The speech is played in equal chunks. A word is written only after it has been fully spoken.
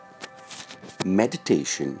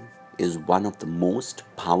Meditation is one of the most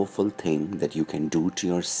powerful things that you can do to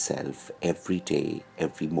yourself every day,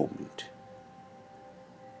 every moment.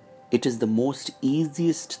 It is the most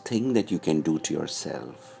easiest thing that you can do to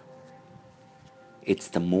yourself. It's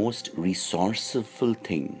the most resourceful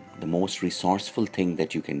thing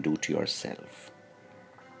that you can do to yourself.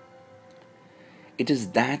 It is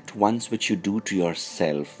that once which you do to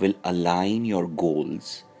yourself will align your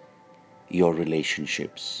goals, your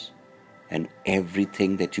relationships, and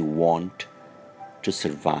everything that you want to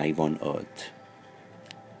survive on earth.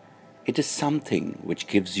 It is something which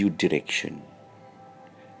gives you direction,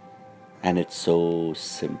 and it's so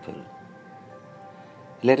simple.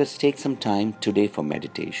 Let us take some time today for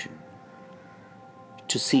meditation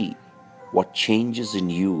to see what changes in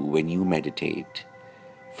you when you meditate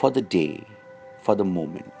for the day, for the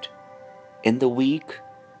moment, in the week,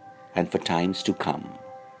 and for times to come.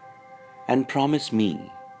 And promise me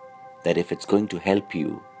that if it's going to help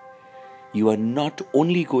you, you are not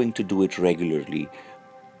only going to do it regularly,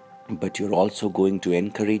 but you're also going to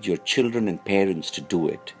encourage your children and parents to do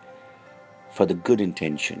it for the good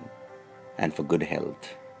intention and for good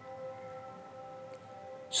health.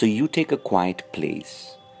 So you take a quiet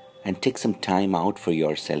place and take some time out for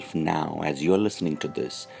yourself now as you're listening to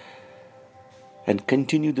this, and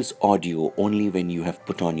continue this audio only when you have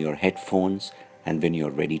put on your headphones and when you're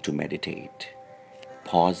ready to meditate.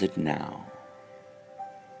 Pause it now.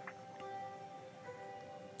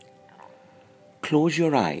 Close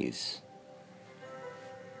your eyes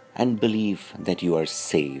and believe that you are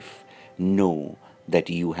safe. Know that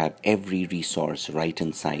you have every resource right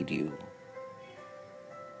inside you.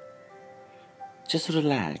 Just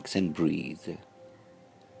relax and breathe,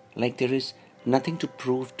 like there is nothing to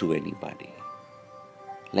prove to anybody,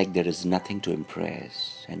 like there is nothing to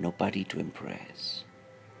impress and nobody to impress.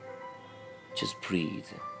 Just breathe.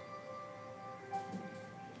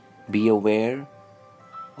 Be aware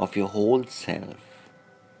of your whole self.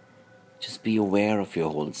 Just be aware of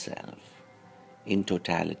your whole self in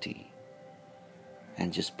totality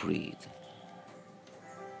and just breathe.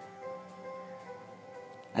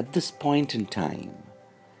 At this point in time,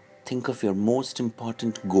 think of your most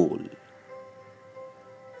important goal.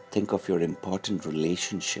 Think of your important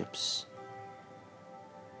relationships.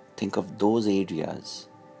 Think of those areas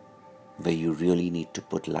where you really need to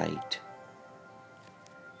put light.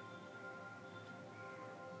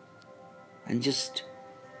 And just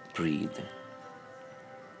breathe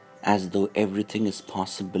as though everything is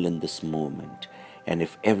possible in this moment. And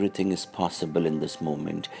if everything is possible in this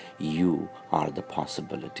moment, you are the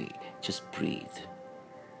possibility. Just breathe.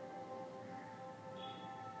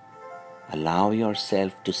 Allow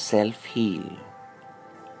yourself to self-heal.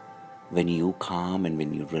 When you calm and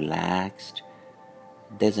when you're relaxed,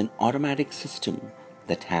 there's an automatic system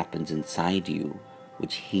that happens inside you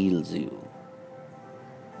which heals you.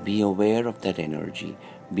 Be aware of that energy,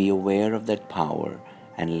 be aware of that power,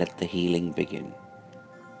 and let the healing begin.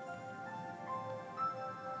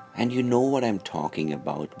 And you know what I'm talking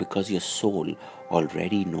about because your soul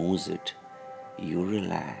already knows it. You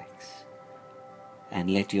relax and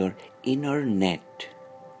let your inner net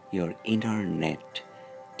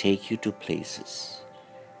take you to places,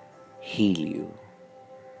 heal you,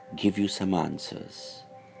 give you some answers,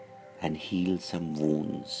 and heal some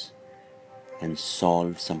wounds, and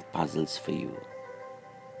solve some puzzles for you.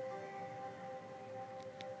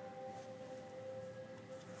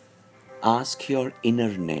 Ask your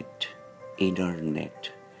inner net,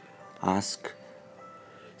 ask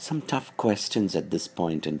some tough questions at this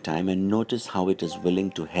point in time and notice how it is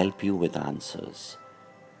willing to help you with answers.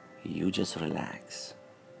 You just relax.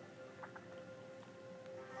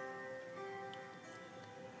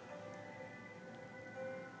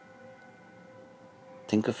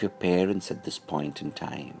 Think of your parents at this point in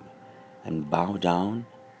time and bow down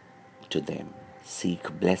to them.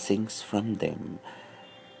 Seek blessings from them.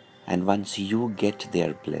 And once you get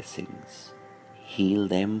their blessings, heal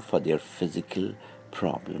them for their physical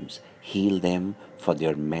problems, heal them for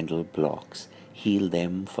their mental blocks, heal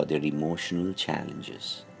them for their emotional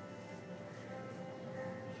challenges.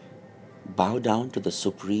 Bow down to the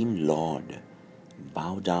Supreme Lord,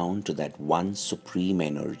 bow down to that one supreme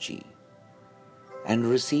energy, and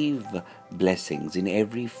receive blessings in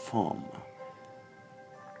every form.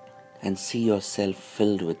 And see yourself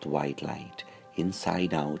filled with white light,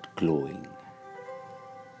 inside out, glowing.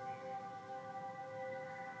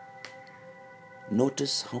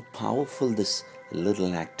 Notice how powerful this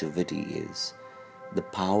little activity is, the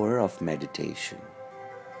power of meditation.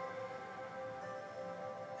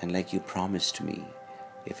 And like you promised me,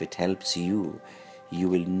 if it helps you, you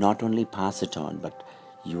will not only pass it on, but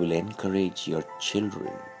You will encourage your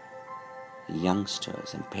children,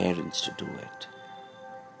 youngsters, and parents to do it.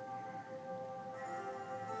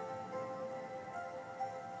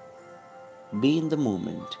 Be in the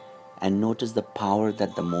moment and notice the power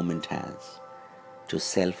that the moment has to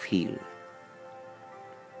self-heal.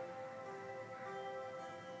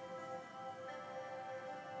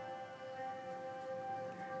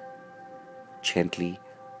 Gently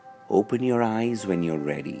open your eyes when you're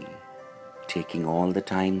ready, taking all the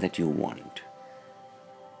time that you want.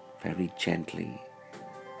 Very gently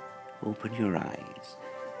open your eyes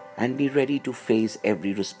and be ready to face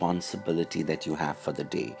every responsibility that you have for the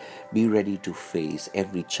day. Be ready to face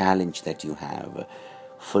every challenge that you have.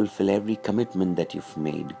 Fulfill every commitment that you've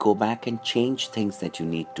made. Go back and change things that you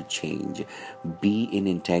need to change. Be in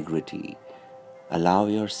integrity. Allow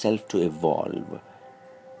yourself to evolve.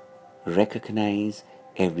 Recognize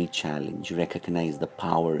every challenge. Recognize the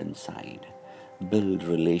power inside. Build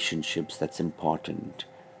relationships that's important.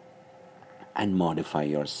 And modify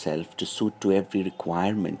yourself to suit to every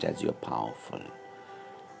requirement as you're powerful.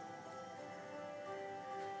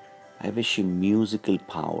 I wish you musical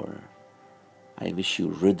power. I wish you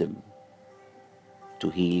rhythm to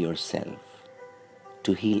heal yourself,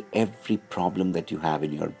 to heal every problem that you have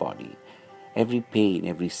in your body, every pain,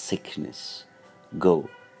 every sickness. Go,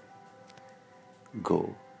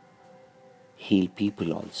 go, heal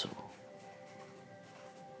people also.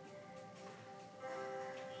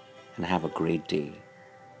 And have a great day,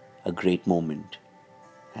 a great moment,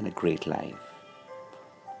 and a great life.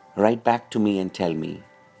 Write back to me and tell me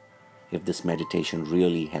if this meditation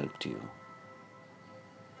really helped you.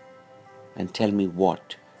 And tell me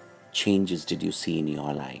what changes did you see in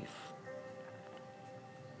your life.